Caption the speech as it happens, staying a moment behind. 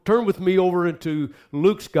Turn with me over into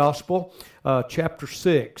Luke's Gospel, chapter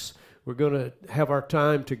 6. We're going to have our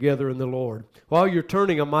time together in the Lord. While you're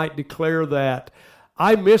turning, I might declare that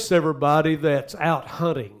I miss everybody that's out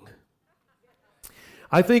hunting.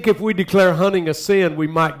 I think if we declare hunting a sin, we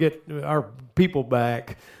might get our people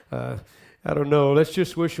back. I don't know. Let's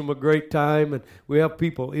just wish them a great time. And we have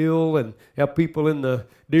people ill and have people in the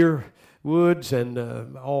deer woods and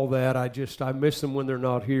all that. I miss them when they're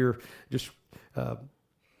not here. Just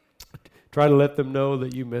try to let them know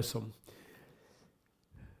that you miss them.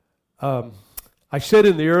 I said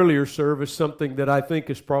in the earlier service something that I think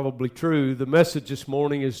is probably true. The message this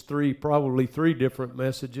morning is probably three different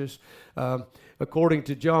messages. According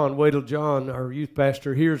to John, wait till John, our youth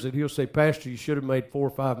pastor, hears it. He'll say, Pastor, you should have made 4 or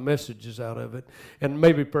 5 messages out of it. And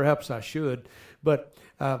maybe perhaps I should. But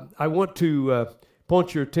I want to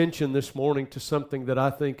point your attention this morning to something that I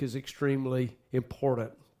think is extremely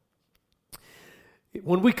important.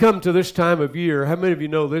 When we come to this time of year, how many of you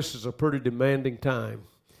know this is a pretty demanding time?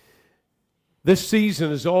 This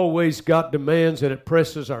season has always got demands and it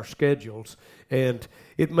presses our schedules. And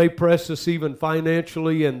it may press us even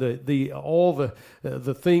financially and all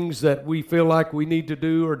the things that we feel like we need to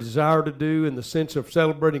do or desire to do in the sense of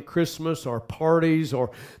celebrating Christmas or parties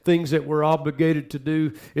or things that we're obligated to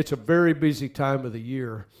do. It's a very busy time of the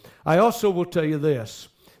year. I also will tell you this,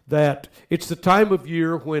 that it's the time of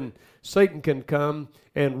year when Satan can come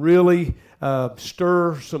and really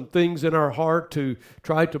stir some things in our heart to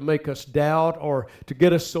try to make us doubt or to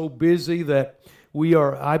get us so busy that we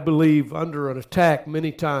are, I believe, under an attack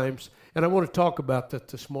many times. And I want to talk about that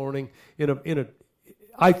this morning in a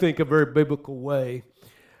I think, a very biblical way.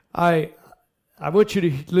 I want you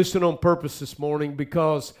to listen on purpose this morning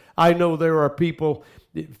because I know there are people,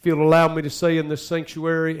 if you'll allow me to say, in this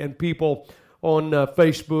sanctuary and people on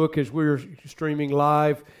Facebook as we're streaming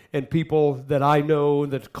live, and people that I know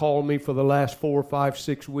that call me for the last 4, 5,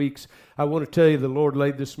 6 weeks. I want to tell you the Lord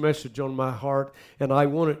laid this message on my heart, and I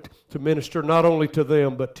want it to minister not only to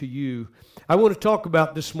them but to you. I want to talk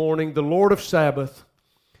about this morning the Lord of Sabbath,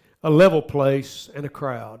 a level place, and a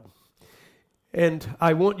crowd. And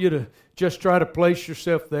I want you to just try to place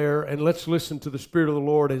yourself there, and let's listen to the Spirit of the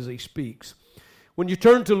Lord as He speaks. When you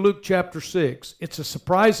turn to Luke chapter 6, it's a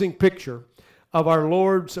surprising picture of our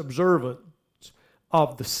Lord's observance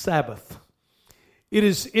of the Sabbath. It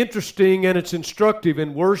is interesting and it's instructive.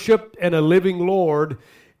 In worship and a living Lord,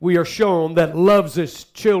 we are shown that loves His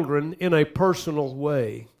children in a personal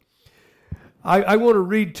way. I want to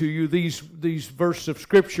read to you these verses of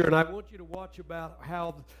Scripture, and I want you to watch about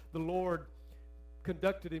how the Lord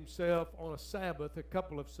conducted Himself on a Sabbath, a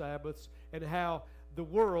couple of Sabbaths, and how the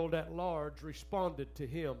world at large responded to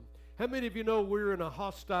Him. How many of you know we're in a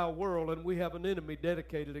hostile world and we have an enemy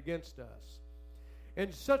dedicated against us?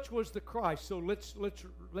 And such was the Christ. So let's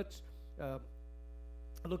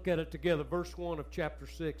look at it together. Verse 1 of chapter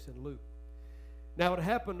 6 in Luke. Now it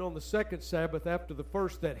happened on the second Sabbath after the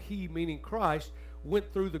first that He, meaning Christ,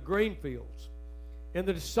 went through the grain fields. And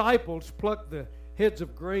the disciples plucked the heads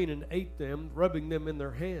of grain and ate them, rubbing them in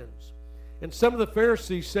their hands. And some of the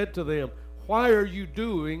Pharisees said to them, Why are you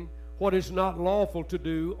doing what is not lawful to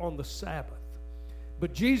do on the Sabbath?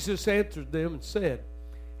 But Jesus answered them and said,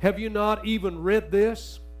 Have you not even read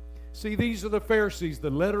this? See, these are the Pharisees, the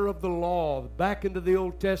letter of the law, back into the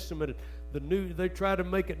Old Testament. They try to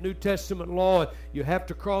make it New Testament law. You have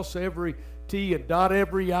to cross every T and dot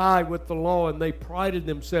every I with the law, and they prided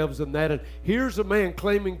themselves in that. And here's a man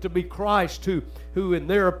claiming to be Christ who in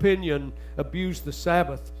their opinion, abused the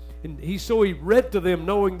Sabbath. And he read to them,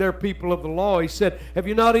 knowing they're people of the law. He said, Have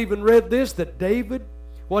you not even read this, that David,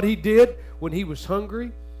 what he did when he was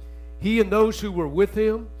hungry, he and those who were with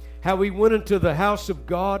him, how he went into the house of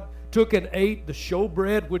God, took and ate the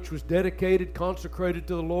showbread, which was dedicated, consecrated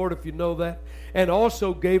to the Lord, if you know that, and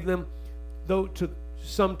also gave them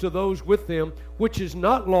some to those with them, which is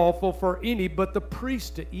not lawful for any but the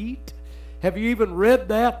priest to eat. Have you even read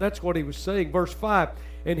that? That's what he was saying. Verse 5,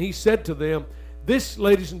 and he said to them, this,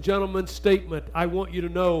 ladies and gentlemen, statement, I want you to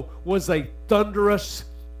know, was a thunderous,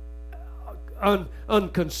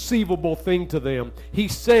 unconceivable thing to them. He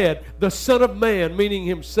said, the Son of Man, meaning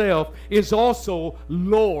Himself, is also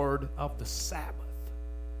Lord of the Sabbath.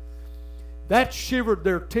 That shivered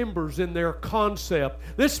their timbers in their concept.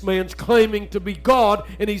 This man's claiming to be God,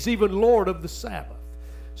 and He's even Lord of the Sabbath.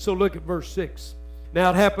 So look at verse 6. Now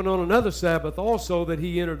it happened on another Sabbath also that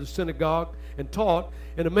He entered the synagogue and taught,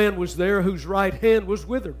 and a man was there whose right hand was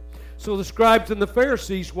withered. So the scribes and the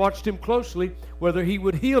Pharisees watched Him closely, whether He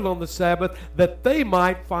would heal on the Sabbath, that they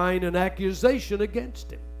might find an accusation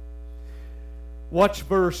against Him. Watch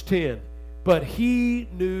verse 10. But He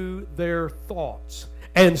knew their thoughts,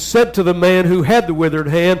 and said to the man who had the withered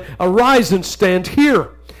hand, Arise and stand here.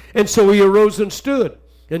 And so he arose and stood.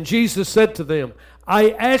 And Jesus said to them,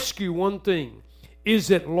 I ask you one thing.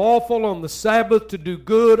 Is it lawful on the Sabbath to do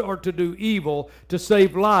good or to do evil, to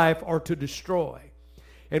save life or to destroy?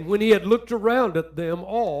 And when he had looked around at them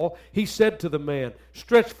all, he said to the man,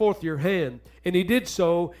 Stretch forth your hand. And he did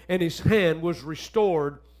so, and his hand was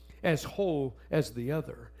restored as whole as the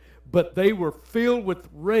other. But they were filled with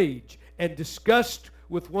rage and discussed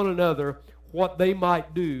with one another what they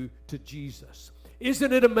might do to Jesus.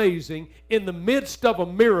 Isn't it amazing? In the midst of a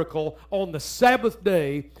miracle on the Sabbath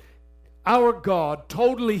day, our God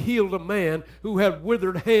totally healed a man who had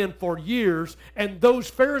withered hand for years, and those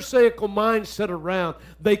Pharisaical minds sat around.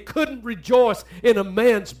 They couldn't rejoice in a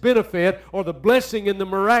man's benefit or the blessing in the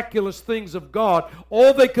miraculous things of God.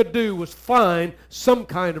 All they could do was find some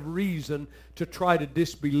kind of reason to try to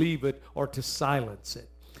disbelieve it or to silence it.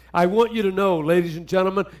 I want you to know, ladies and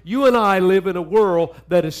gentlemen, you and I live in a world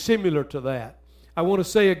that is similar to that. I want to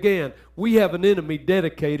say again, we have an enemy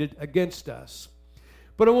dedicated against us.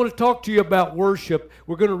 But I want to talk to you about worship.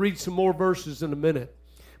 We're going to read some more verses in a minute.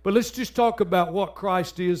 But let's just talk about what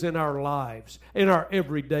Christ is in our lives, in our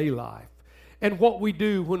everyday life, and what we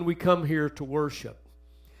do when we come here to worship.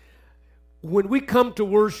 When we come to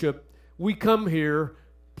worship, we come here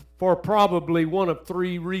for probably one of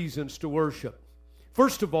three reasons to worship.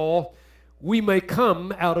 First of all, we may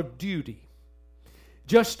come out of duty,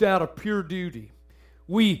 just out of pure duty.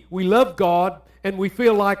 We love God, and we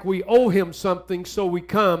feel like we owe Him something, so we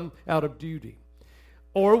come out of duty.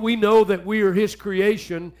 Or we know that we are His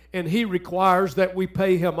creation, and He requires that we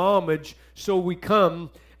pay Him homage, so we come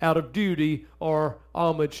out of duty or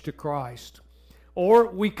homage to Christ. Or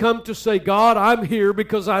we come to say, God, I'm here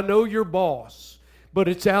because I know you're boss, but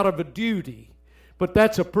it's out of a duty. But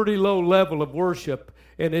that's a pretty low level of worship,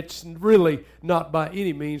 and it's really not by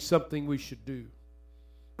any means something we should do.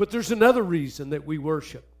 But there's another reason that we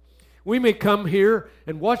worship. We may come here,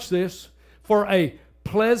 and watch this, for a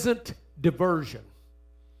pleasant diversion.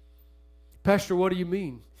 Pastor, what do you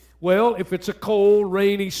mean? Well, if it's a cold,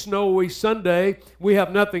 rainy, snowy Sunday, we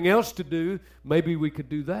have nothing else to do, maybe we could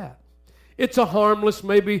do that. It's a harmless,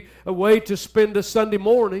 maybe a way to spend a Sunday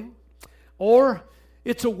morning, or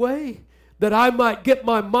it's a way that I might get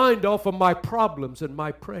my mind off of my problems and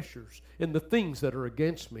my pressures and the things that are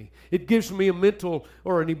against me. It gives me a mental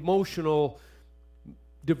or an emotional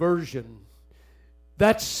diversion.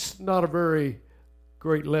 That's not a very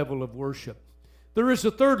great level of worship. There is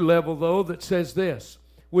a third level, though, that says this.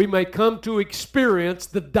 We may come to experience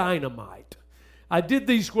the dynamite. I did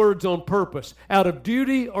these words on purpose. Out of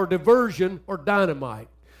duty or diversion or dynamite.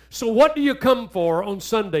 So what do you come for on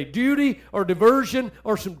Sunday? Duty or diversion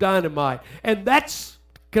or some dynamite? And that's,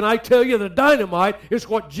 can I tell you, the dynamite is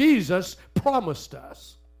what Jesus promised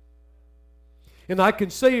us. And I can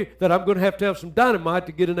say that I'm going to have some dynamite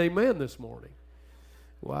to get an amen this morning.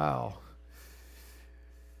 Wow.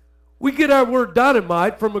 We get our word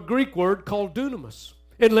dynamite from a Greek word called dunamis.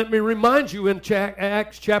 And let me remind you in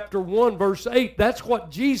Acts chapter 1, verse 8, that's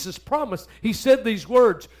what Jesus promised. He said these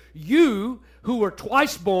words, you who are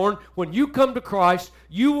twice born, when you come to Christ,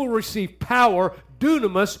 you will receive power,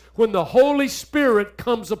 dunamis, when the Holy Spirit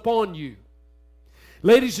comes upon you.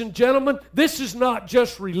 Ladies and gentlemen, this is not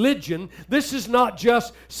just religion. This is not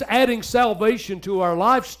just adding salvation to our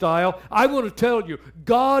lifestyle. I want to tell you,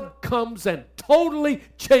 God comes and totally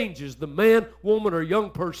changes the man, woman, or young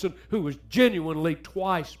person who is genuinely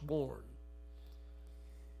twice born.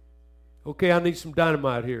 Okay, I need some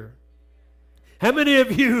dynamite here. How many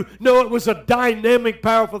of you know it was a dynamic,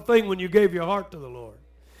 powerful thing when you gave your heart to the Lord?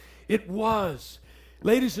 It was.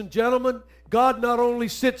 Ladies and gentlemen, God not only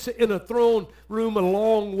sits in a throne room a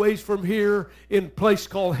long ways from here in a place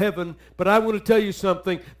called heaven, but I want to tell you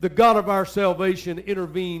something. The God of our salvation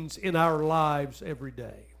intervenes in our lives every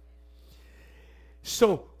day.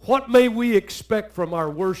 So what may we expect from our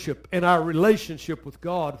worship and our relationship with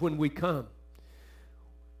God when we come?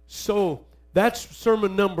 So that's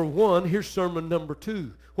sermon number 1. Here's sermon number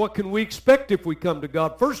 2. What can we expect if we come to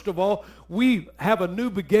God? First of all, we have a new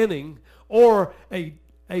beginning or a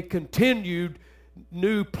continued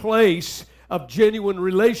new place of genuine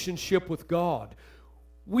relationship with God.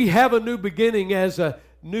 We have a new beginning as a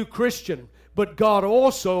new Christian, but God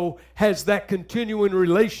also has that continuing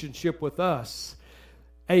relationship with us.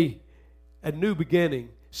 A new beginning.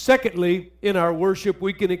 Secondly, in our worship,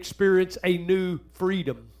 we can experience a new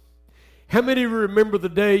freedom. How many of you remember the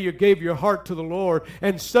day you gave your heart to the Lord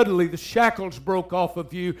and suddenly the shackles broke off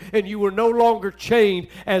of you and you were no longer chained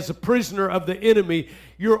as a prisoner of the enemy?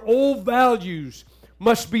 Your old values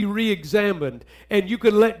must be re-examined, and you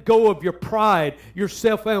can let go of your pride, your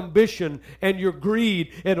self-ambition, and your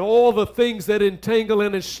greed, and all the things that entangle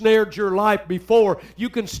and ensnared your life before. You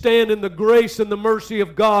can stand in the grace and the mercy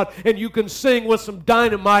of God, and you can sing with some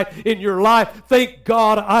dynamite in your life. Thank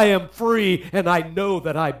God I am free, and I know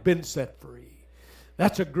that I've been set free.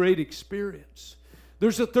 That's a great experience.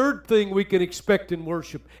 There's a third thing we can expect in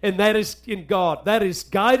worship, and that is in God. That is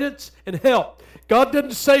guidance and help. God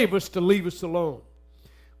doesn't save us to leave us alone.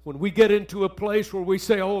 When we get into a place where we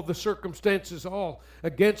say, oh, the circumstances are all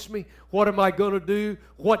against me, what am I going to do?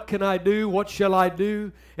 What can I do? What shall I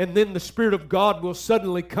do? And then the Spirit of God will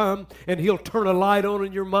suddenly come and He'll turn a light on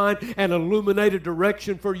in your mind and illuminate a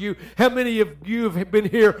direction for you. How many of you have been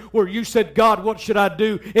here where you said, God, what should I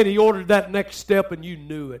do? And He ordered that next step and you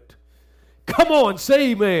knew it. Come on,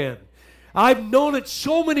 say amen. I've known it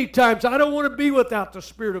so many times. I don't want to be without the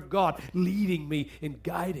Spirit of God leading me and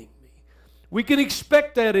guiding me. We can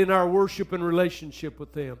expect that in our worship and relationship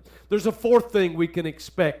with Him. There's a fourth thing we can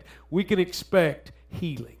expect. We can expect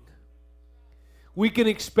healing. We can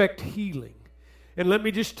expect healing. And let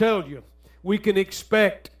me just tell you, we can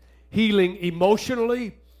expect healing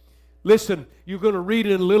emotionally. Listen, you're going to read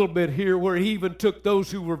in a little bit here where He even took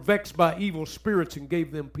those who were vexed by evil spirits and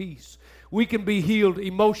gave them peace. We can be healed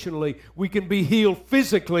emotionally, we can be healed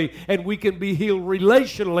physically, and we can be healed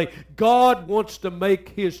relationally. God wants to make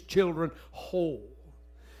His children whole.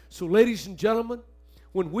 So, ladies and gentlemen,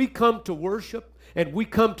 when we come to worship and we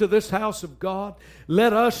come to this house of God,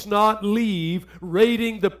 let us not leave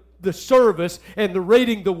rating the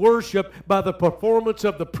rating the worship by the performance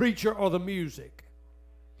of the preacher or the music.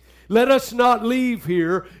 Let us not leave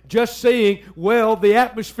here just saying, well, the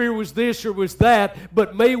atmosphere was this or was that,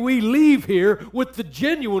 but may we leave here with the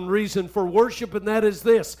genuine reason for worship, and that is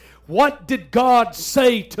this. What did God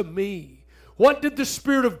say to me? What did the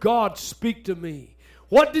Spirit of God speak to me?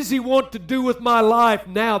 What does He want to do with my life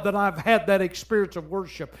now that I've had that experience of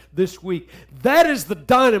worship this week? That is the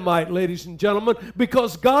dynamite, ladies and gentlemen,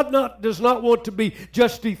 because God does not want to be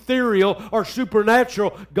just ethereal or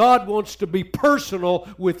supernatural. God wants to be personal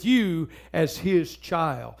with you as His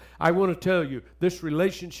child. I want to tell you, this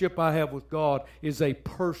relationship I have with God is a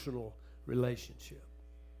personal relationship.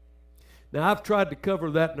 Now, I've tried to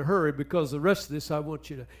cover that in a hurry because the rest of this I want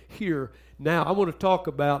you to hear now. I want to talk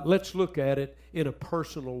about, let's look at it in a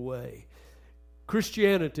personal way.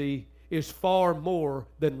 Christianity is far more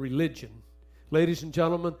than religion. Ladies and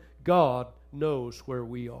gentlemen, God knows where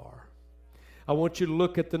we are. I want you to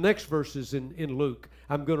look at the next verses in Luke.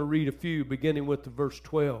 I'm going to read a few, beginning with the verse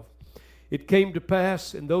 12. It came to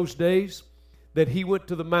pass in those days that He went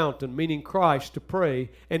to the mountain, meaning Christ, to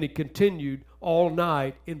pray, and He continued all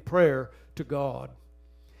night in prayer to God.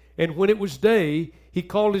 And when it was day, He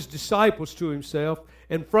called His disciples to Himself,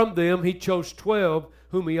 and from them He chose 12,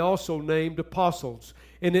 whom He also named apostles.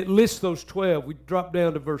 And it lists those 12. We drop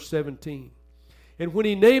down to verse 17. And when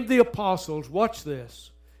He named the apostles, watch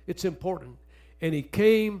this, it's important. And He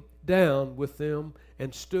came down with them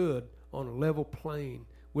and stood on a level plain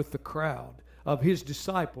with the crowd of His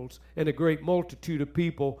disciples and a great multitude of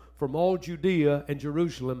people from all Judea and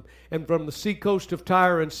Jerusalem and from the seacoast of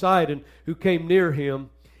Tyre and Sidon, who came near Him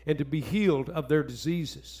and to be healed of their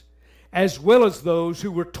diseases. As well as those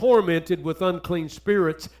who were tormented with unclean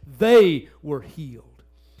spirits, they were healed.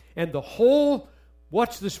 And the whole,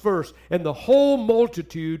 watch this verse, and the whole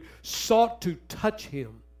multitude sought to touch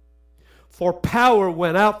Him. For power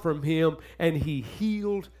went out from Him, and He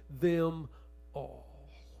healed them all.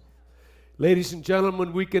 Ladies and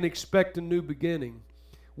gentlemen, we can expect a new beginning.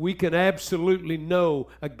 We can absolutely know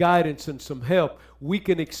a guidance and some help. We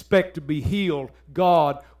can expect to be healed.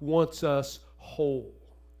 God wants us whole.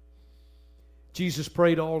 Jesus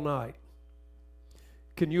prayed all night.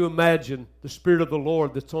 Can you imagine the Spirit of the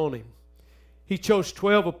Lord that's on Him? He chose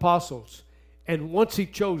 12 apostles, and once He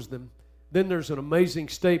chose them, then there's an amazing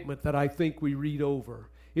statement that I think we read over.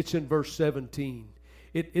 It's in verse 17.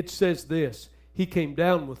 It says this, He came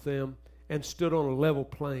down with them and stood on a level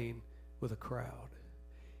plain with a crowd.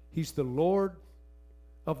 He's the Lord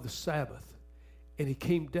of the Sabbath, and He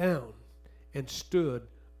came down and stood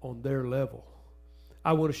on their level.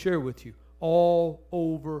 I want to share with you, all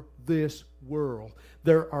over this world,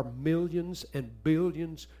 there are millions and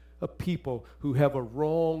billions of people who have a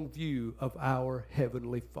wrong view of our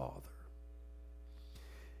Heavenly Father.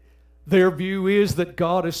 Their view is that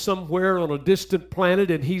God is somewhere on a distant planet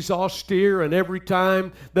and He's austere, and every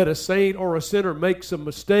time that a saint or a sinner makes a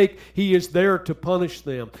mistake, He is there to punish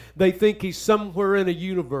them. They think He's somewhere in a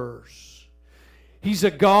universe. He's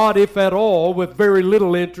a God, if at all, with very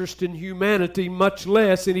little interest in humanity, much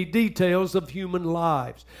less any details of human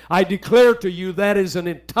lives. I declare to you that is an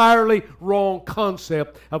entirely wrong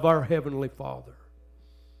concept of our Heavenly Father.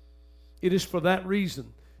 It is for that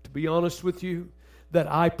reason, to be honest with you, that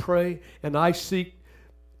I pray and I seek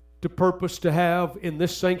to purpose to have in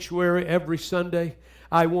this sanctuary every Sunday.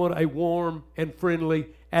 I want a warm and friendly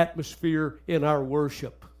atmosphere in our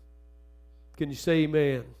worship. Can you say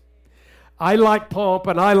amen? I like pomp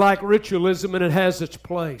and I like ritualism, and it has its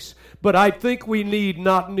place. But I think we need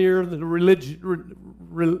not near the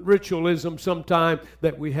ritualism sometime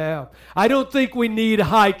that we have. I don't think we need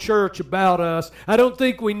high church about us. I don't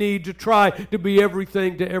think we need to try to be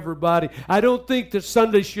everything to everybody. I don't think that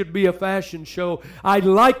Sunday should be a fashion show. I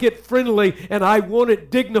like it friendly and I want it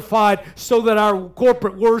dignified so that our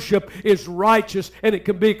corporate worship is righteous and it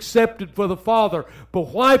can be accepted for the Father. But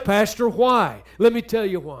why, Pastor? Why? Let me tell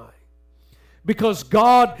you why. Because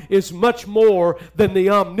God is much more than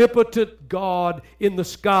the omnipotent God in the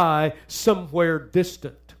sky somewhere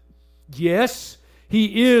distant. Yes,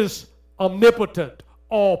 He is omnipotent,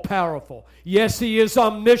 all-powerful. Yes, He is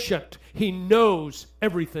omniscient. He knows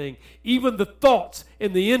everything, even the thoughts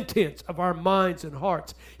and the intents of our minds and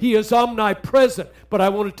hearts. He is omnipresent, but I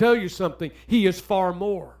want to tell you something. He is far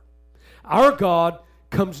more. Our God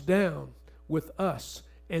comes down with us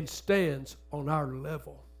and stands on our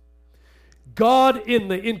level. God in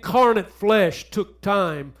the incarnate flesh took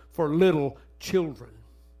time for little children.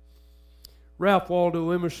 Ralph Waldo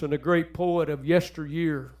Emerson, a great poet of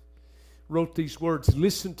yesteryear, wrote these words.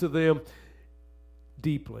 Listen to them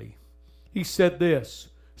deeply. He said this: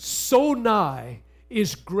 "So nigh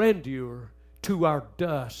is grandeur to our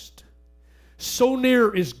dust, so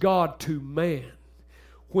near is God to man.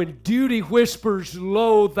 When duty whispers,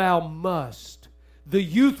 lo, thou must, the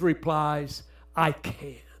youth replies, I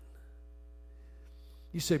can."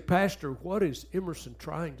 You say, Pastor, what is Emerson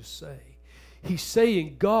trying to say? He's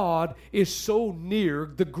saying God is so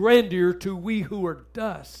near, the grandeur to we who are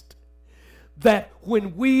dust, that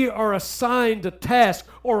when we are assigned a task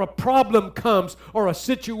or a problem comes or a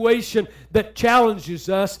situation that challenges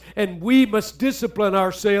us and we must discipline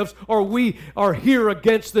ourselves or we are here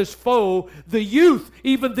against this foe, the youth,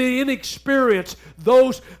 even the inexperienced,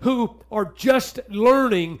 those who are just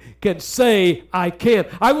learning can say, I can.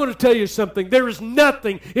 I want to tell you something. There is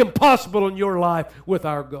nothing impossible in your life with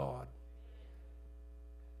our God.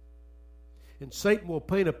 And Satan will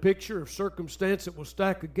paint a picture of circumstance that will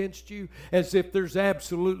stack against you as if there's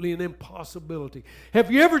absolutely an impossibility.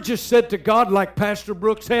 Have you ever just said to God, like Pastor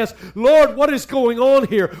Brooks has, Lord, what is going on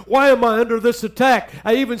here? Why am I under this attack?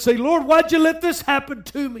 I even say, Lord, why'd you let this happen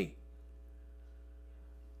to me?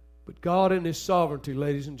 But God in His sovereignty,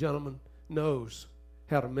 ladies and gentlemen, knows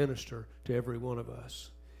how to minister to every one of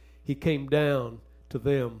us. He came down to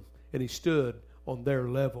them and He stood on their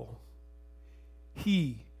level.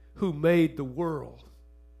 He who made the world,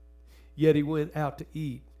 yet He went out to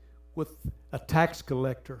eat with a tax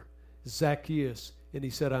collector, Zacchaeus, and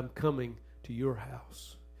He said, I'm coming to your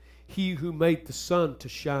house. He who made the sun to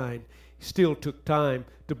shine still took time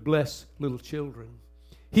to bless little children.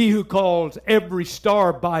 He who calls every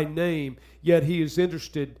star by name, yet He is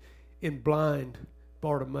interested in blind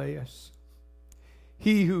Bartimaeus.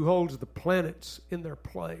 He who holds the planets in their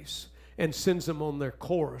place and sends them on their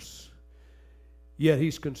course, yet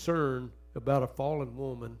He's concerned about a fallen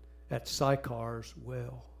woman at Sychar's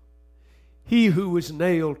well. He who was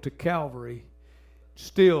nailed to Calvary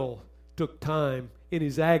still took time in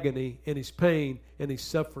His agony and His pain and His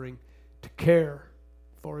suffering to care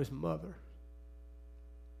for His mother.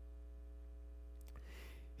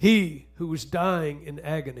 He who was dying in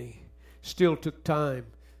agony still took time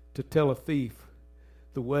to tell a thief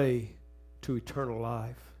the way to eternal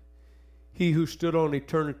life. He who stood on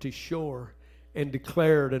eternity's shore and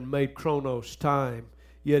declared and made chronos time,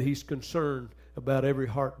 yet He's concerned about every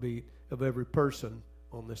heartbeat of every person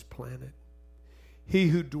on this planet. He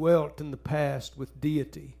who dwelt in the past with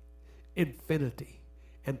deity, infinity,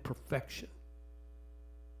 and perfection,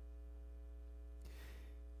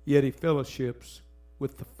 yet He fellowships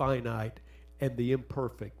with the finite and the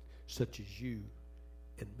imperfect, such as you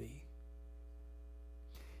and me.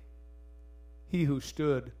 He who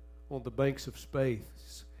stood on the banks of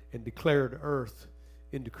space and declared earth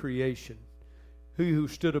into creation. He who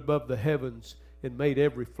stood above the heavens and made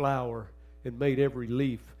every flower and made every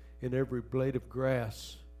leaf and every blade of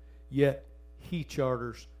grass. Yet He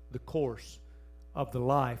charters the course of the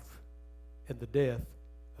life and the death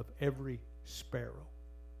of every sparrow.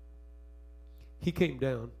 He came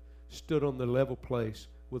down, stood on the level place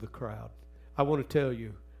with a crowd. I want to tell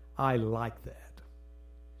you, I like that.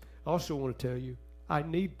 I also want to tell you, I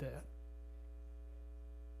need that.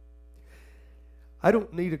 I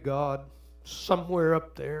don't need a God somewhere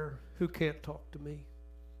up there who can't talk to me.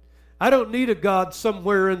 I don't need a God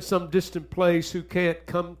somewhere in some distant place who can't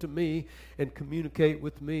come to me and communicate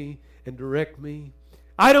with me and direct me.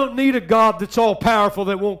 I don't need a God that's all powerful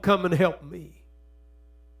that won't come and help me.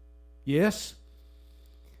 Yes,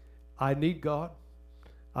 I need God.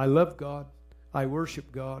 I love God. I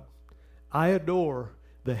worship God. I adore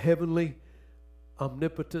the heavenly,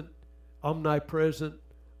 omnipotent, omnipresent,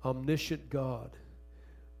 omniscient God.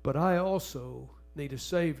 But I also need a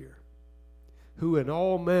Savior who in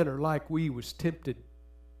all manner like we was tempted,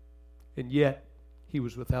 and yet he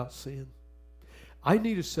was without sin. I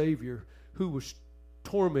need a Savior who was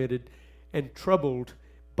tormented and troubled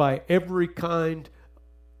by every kind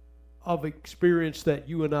of experience that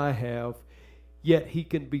you and I have, yet he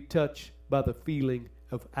can be touched by the feeling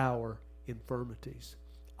of our infirmities.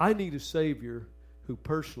 I need a Savior who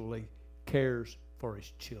personally cares for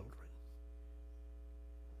his children.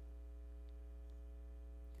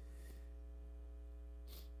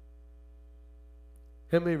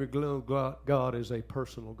 How many of you know God is a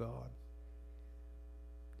personal God?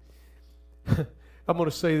 I'm going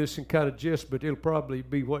to say this in kind of jest, but it'll probably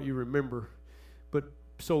be what you remember. But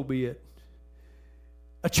so be it.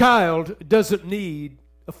 A child doesn't need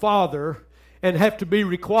a father and have to be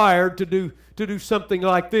required to do something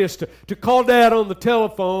like this, to call dad on the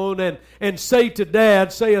telephone and say to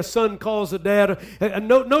dad, say a son calls a dad,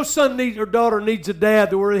 no son or daughter needs a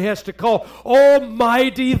dad where he has to call,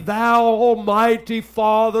 Almighty thou, Almighty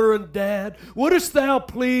Father and Dad, wouldest thou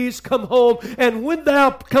please come home? And when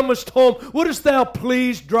thou comest home, wouldest thou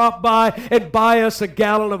please drop by and buy us a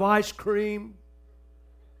gallon of ice cream?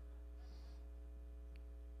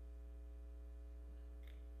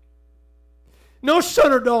 No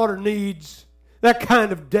son or daughter needs that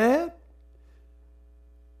kind of dad.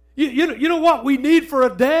 You know what we need for a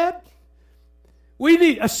dad? We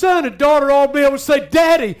need a son and daughter all be able to say,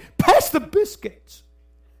 Daddy, pass the biscuits.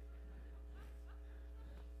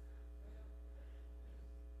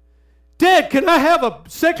 Dad, can I have a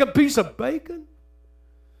second piece of bacon?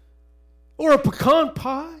 Or a pecan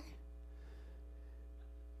pie?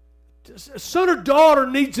 A son or daughter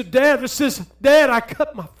needs a dad that says, Dad, I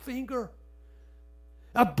cut my finger.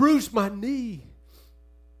 I bruised my knee.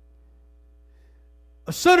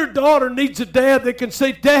 A son or daughter needs a dad that can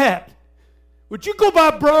say, Dad, would you go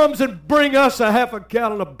by Brahms and bring us a half a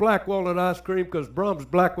gallon of black walnut ice cream, because Brahms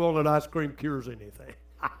black walnut ice cream cures anything.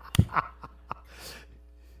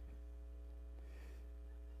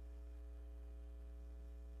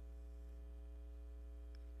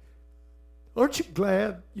 Aren't you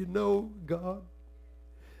glad you know God?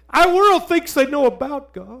 Our world thinks they know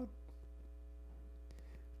about God.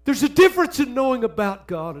 There's a difference in knowing about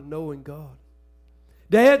God and knowing God.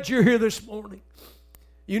 Dads, you're here this morning.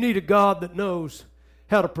 You need a God that knows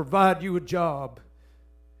how to provide you a job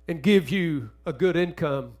and give you a good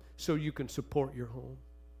income so you can support your home.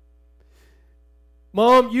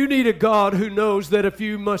 Mom, you need a God who knows that if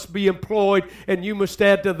you must be employed and you must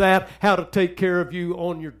add to that how to take care of you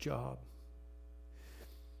on your job.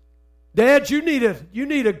 Dads, you need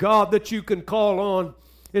a God that you can call on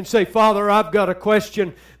and say, Father, I've got a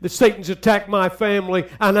question that Satan's attacked my family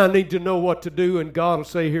and I need to know what to do. And God will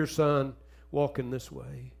say, here, son, walk in this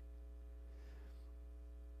way.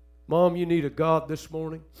 Mom, you need a God this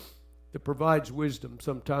morning that provides wisdom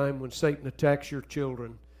sometime when Satan attacks your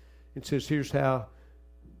children and says, here's how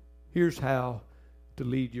to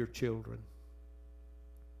lead your children.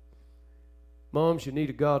 Moms, you need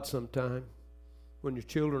a God sometime when your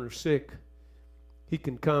children are sick. He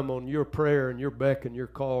can come on your prayer and your beck and your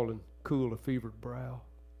call and cool a fevered brow.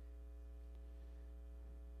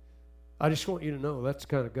 I just want you to know that's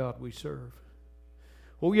the kind of God we serve.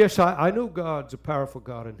 Oh, yes, I know God's a powerful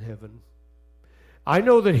God in heaven. I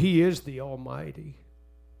know that He is the Almighty.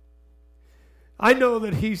 I know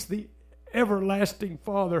that He's the everlasting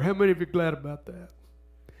Father. How many of you are glad about that?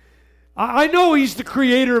 I know He's the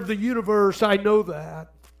creator of the universe. I know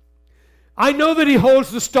that. I know that He holds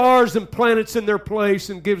the stars and planets in their place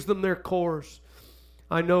and gives them their course.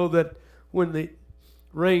 I know that when the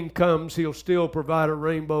rain comes, He'll still provide a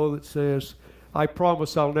rainbow that says, I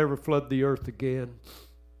promise I'll never flood the earth again.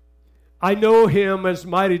 I know Him as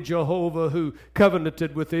mighty Jehovah who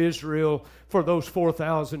covenanted with Israel for those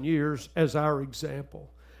 4,000 years as our example.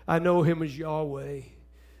 I know Him as Yahweh,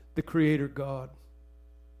 the Creator God.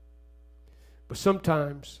 But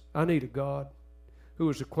sometimes I need a God who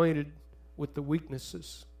is acquainted with the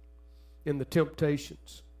weaknesses and the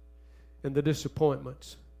temptations and the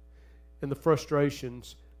disappointments and the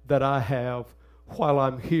frustrations that I have while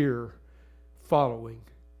I'm here following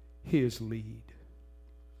His lead.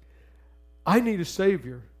 I need a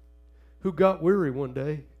Savior who got weary one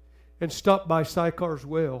day and stopped by Sychar's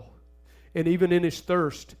well, and even in his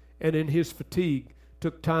thirst and in his fatigue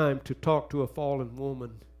took time to talk to a fallen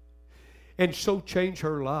woman, and so changed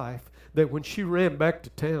her life that when she ran back to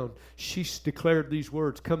town, she declared these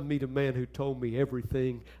words, "Come meet a man who told me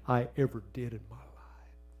everything I ever did in my life."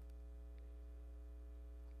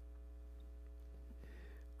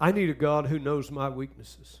 I need a God who knows my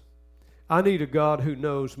weaknesses. I need a God who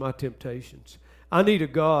knows my temptations. I need a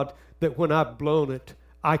God that when I've blown it,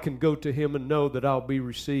 I can go to Him and know that I'll be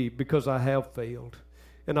received because I have failed.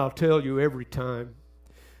 And I'll tell you every time,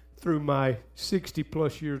 through my 60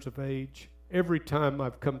 plus years of age, every time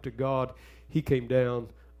I've come to God, He came down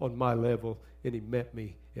on my level and He met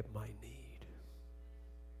me at my need.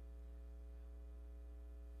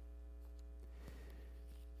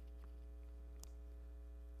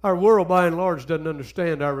 Our world, by and large, doesn't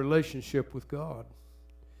understand our relationship with God.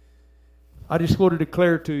 I just want to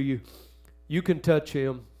declare to you, you can touch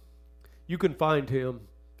Him. You can find Him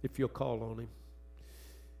if you'll call on Him.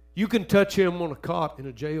 You can touch Him on a cot in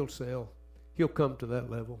a jail cell. He'll come to that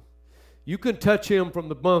level. You can touch Him from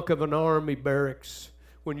the bunk of an army barracks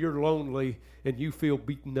when you're lonely and you feel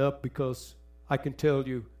beaten up, because I can tell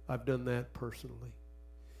you I've done that personally.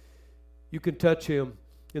 You can touch Him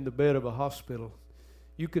in the bed of a hospital.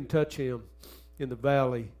 You can touch Him in the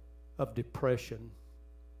valley of depression.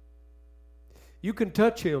 You can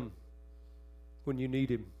touch Him when you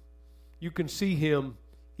need Him. You can see Him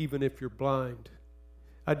even if you're blind.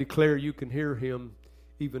 I declare you can hear Him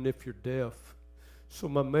even if you're deaf. So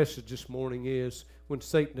my message this morning is, when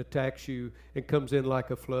Satan attacks you and comes in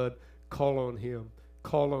like a flood, call on Him,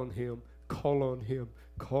 call on Him, call on Him,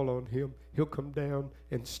 call on Him. He'll come down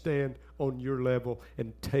and stand on your level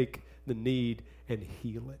and take the need and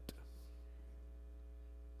heal it.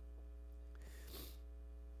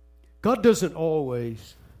 God doesn't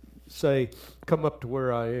always say, "Come up to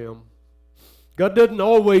where I am." God doesn't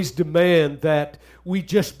always demand that we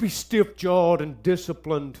just be stiff-jawed and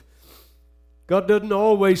disciplined. God doesn't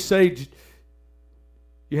always say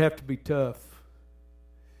you have to be tough.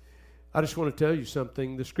 I just want to tell you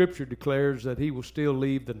something. The Scripture declares that He will still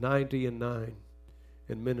leave the 99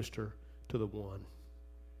 and minister to the one.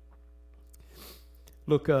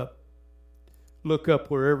 Look up. Look up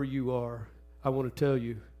wherever you are. I want to tell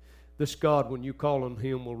you, this God, when you call on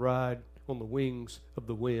Him, will ride on the wings of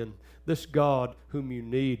the wind. This God whom you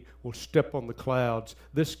need will step on the clouds.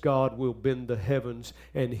 This God will bend the heavens,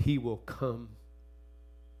 and He will come.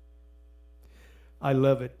 I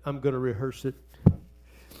love it. I'm going to rehearse it.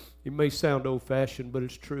 It may sound old-fashioned, but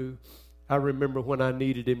it's true. I remember when I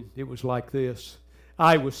needed Him, it was like this.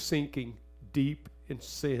 I was sinking deep in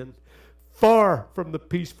sin, far from the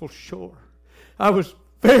peaceful shore. I was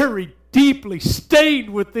very deeply stained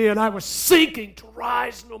within. I was sinking to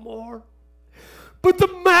rise no more. But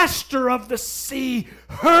the master of the sea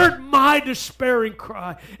heard my despairing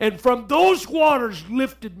cry, and from those waters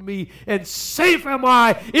lifted me, and safe am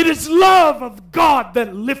I. It is love of God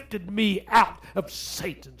that lifted me out of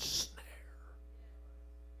Satan's snare.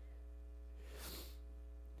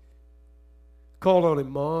 Call on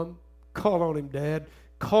Him, Mom. Call on Him, Dad.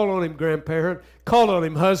 Call on Him, grandparent. Call on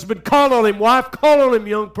Him, husband. Call on Him, wife. Call on Him,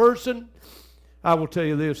 young person. I will tell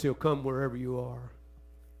you this, He'll come wherever you are.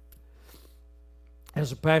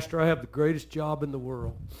 As a pastor, I have the greatest job in the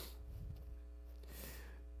world.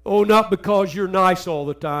 Oh, not because you're nice all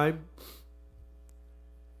the time.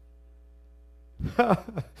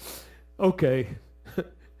 Okay.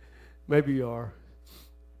 Maybe you are.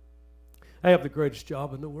 I have the greatest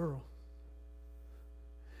job in the world.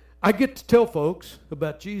 I get to tell folks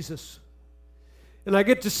about Jesus. And I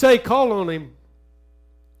get to say, call on Him.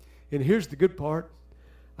 And here's the good part.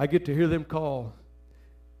 I get to hear them call.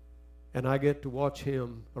 And I get to watch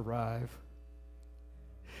Him arrive.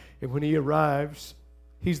 And when He arrives,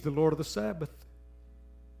 He's the Lord of the Sabbath.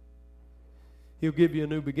 He'll give you a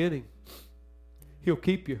new beginning. He'll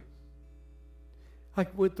keep you. I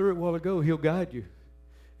went through it a while ago. He'll guide you.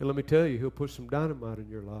 And let me tell you, He'll put some dynamite in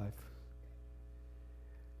your life.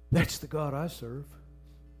 That's the God I serve.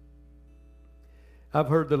 I've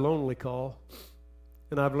heard the lonely call,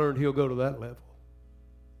 and I've learned He'll go to that level.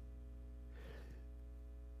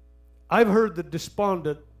 I've heard the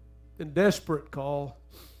despondent and desperate call,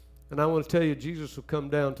 and I want to tell you, Jesus will come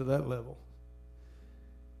down to that level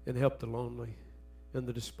and help the lonely and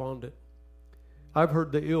the despondent. I've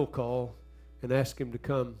heard the ill call and ask Him to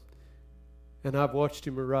come, and I've watched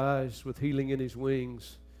Him arise with healing in His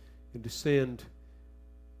wings and descend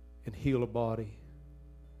and heal a body.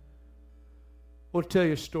 I want to tell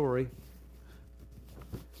you a story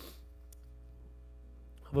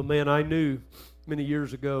of a man I knew many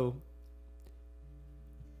years ago.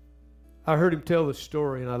 I heard him tell this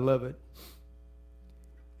story, and I love it.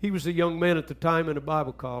 He was a young man at the time in a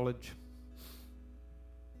Bible college.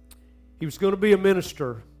 He was going to be a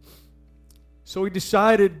minister. So he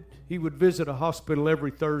decided he would visit a hospital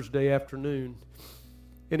every Thursday afternoon,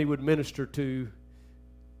 and he would minister to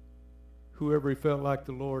whoever he felt like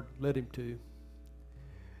the Lord led him to.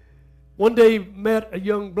 One day he met a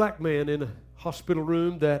young black man in a hospital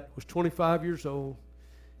room that was 25 years old.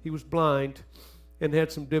 He was blind and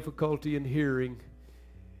had some difficulty in hearing.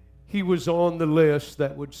 He was on the list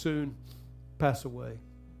that would soon pass away.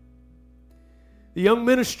 The young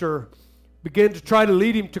minister began to try to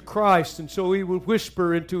lead him to Christ, and so he would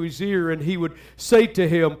whisper into his ear, and he would say to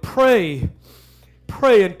him, "Pray,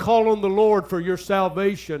 pray and call on the Lord for your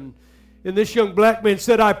salvation." And this young black man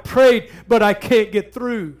said, "I prayed, but I can't get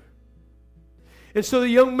through." And so the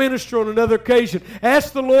young minister on another occasion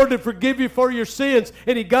asked the Lord to forgive you for your sins,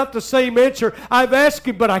 and he got the same answer, "I've asked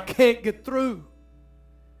him, but I can't get through."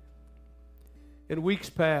 And weeks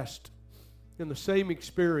passed, and the same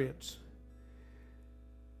experience.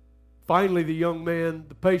 Finally, the young man,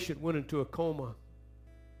 the patient, went into a coma.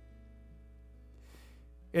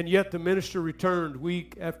 And yet the minister returned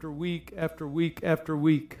week after week after week after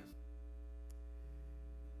week.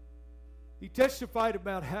 He testified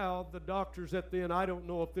about how the doctors at the end, I don't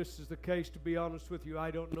know if this is the case, to be honest with you, I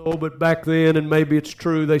don't know, but back then, and maybe it's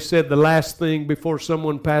true, they said the last thing before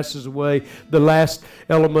someone passes away, the last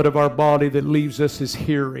element of our body that leaves us is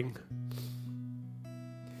hearing.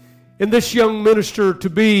 And this young minister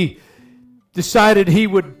decided he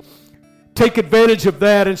would take advantage of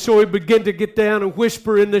that, and so he began to get down and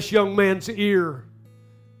whisper in this young man's ear.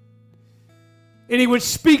 And he would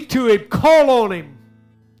speak to him, call on him.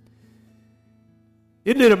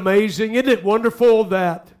 Isn't it amazing? Isn't it wonderful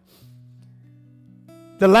that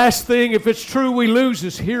the last thing, if it's true, we lose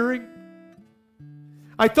is hearing?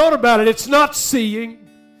 I thought about it. It's not seeing.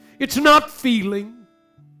 It's not feeling.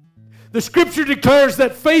 The Scripture declares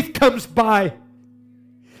that faith comes by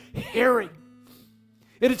hearing.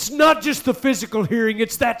 And it's not just the physical hearing.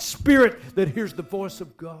 It's that spirit that hears the voice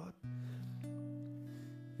of God.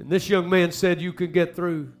 And this young man said, "You can get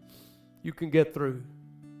through. You can get through."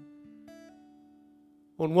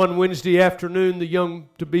 On one Wednesday afternoon, the young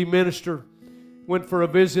to-be minister went for a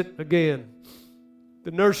visit again.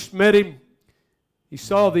 The nurse met him. He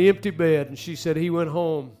saw the empty bed, and she said he went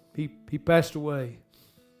home. He passed away.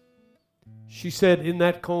 She said in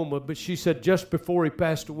that coma, but she said just before he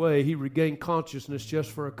passed away, he regained consciousness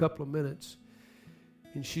just for a couple of minutes.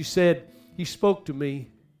 And she said, "He spoke to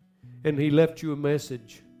me, and he left you a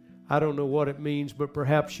message. I don't know what it means, but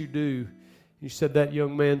perhaps you do." He said that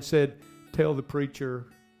young man said, "Tell the preacher,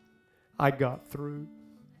 I got through.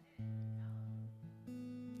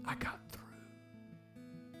 I got through.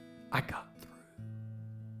 I got through."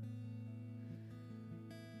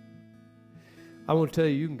 I want to tell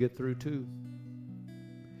you, you can get through too.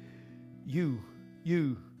 You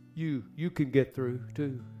can get through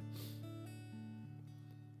too.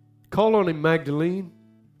 Call on him, Magdalene.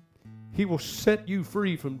 He will set you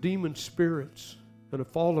free from demon spirits and a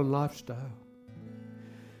fallen lifestyle.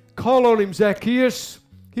 Call on him, Zacchaeus.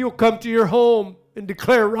 He'll come to your home and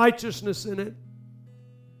declare righteousness in it.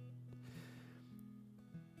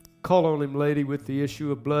 Call on him, lady, with the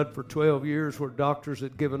issue of blood for 12 years where doctors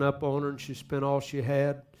had given up on her and she spent all she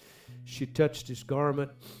had. She touched his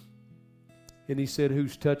garment. And he said,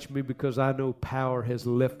 "Who's touched me? Because I know power has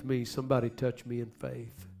left me. Somebody touch me in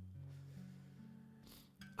faith."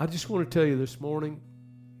 I just want to tell you this morning,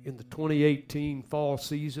 in the 2018 fall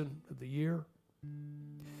season of the year,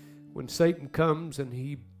 when Satan comes and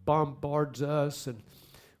he bombards us, and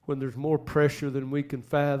when there's more pressure than we can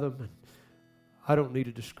fathom, and I don't need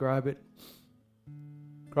to describe it.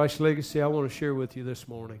 Christ's legacy, I want to share with you this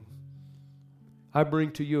morning. I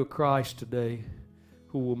bring to you a Christ today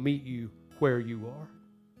who will meet you where you are.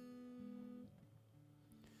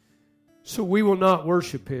 So we will not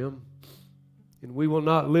worship him, and we will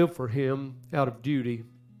not live for him out of duty.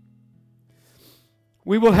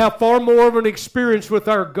 We will have far more of an experience with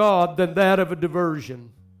our God than that of a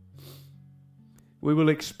diversion. We will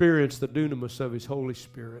experience the dunamis of his Holy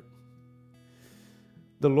Spirit.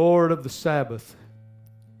 The Lord of the Sabbath,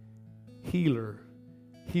 healer,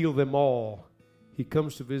 heal them all. He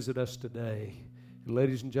comes to visit us today. And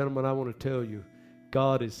ladies and gentlemen, I want to tell you,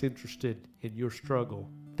 God is interested in your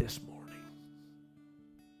struggle this morning.